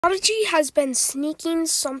Prodigy has been sneaking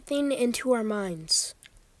something into our minds.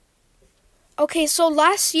 Okay, so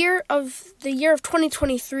last year of the year of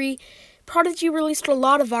 2023, Prodigy released a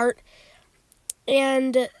lot of art,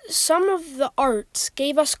 and some of the art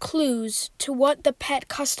gave us clues to what the pet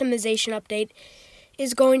customization update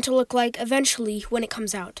is going to look like eventually when it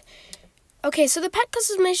comes out. Okay, so the pet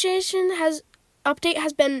customization update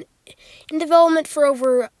has been in development for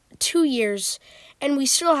over 2 years, and we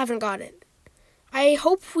still haven't got it. I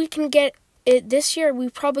hope we can get it this year. We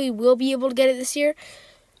probably will be able to get it this year.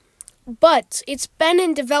 But it's been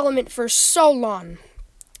in development for so long.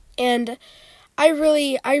 And we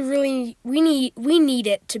need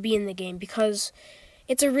it to be in the game because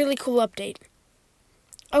it's a really cool update.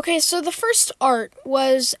 Okay, so the first art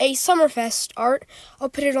was a Summerfest art. I'll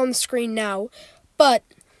put it on the screen now. But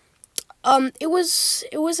it was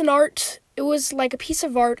an art. It was like a piece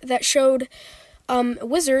of art that showed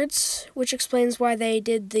wizards, which explains why they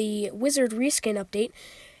did the wizard reskin update,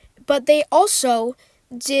 but they also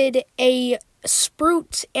did a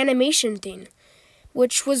Sprout animation thing,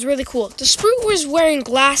 which was really cool. The Sprout was wearing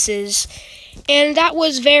glasses, and that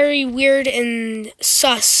was very weird and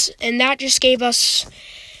sus, and that just gave us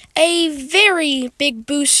a very big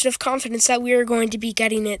boost of confidence that we are going to be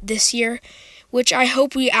getting it this year, which I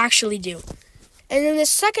hope we actually do. And then the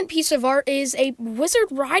second piece of art is a wizard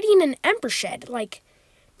riding an ember shed. Like,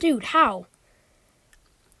 dude, how?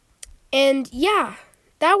 And yeah,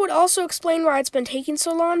 that would also explain why it's been taking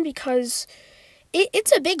so long, because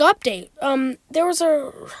it's a big update. There was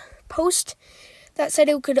a post that said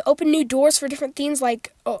it could open new doors for different things,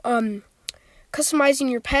 like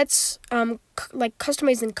customizing your pets, like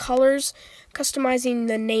customizing colors, customizing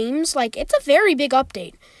the names. Like, it's a very big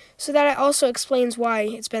update. So that also explains why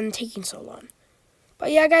it's been taking so long.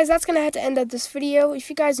 But yeah, guys, that's going to have to end up this video. If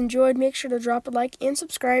you guys enjoyed, make sure to drop a like and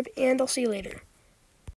subscribe, and I'll see you later.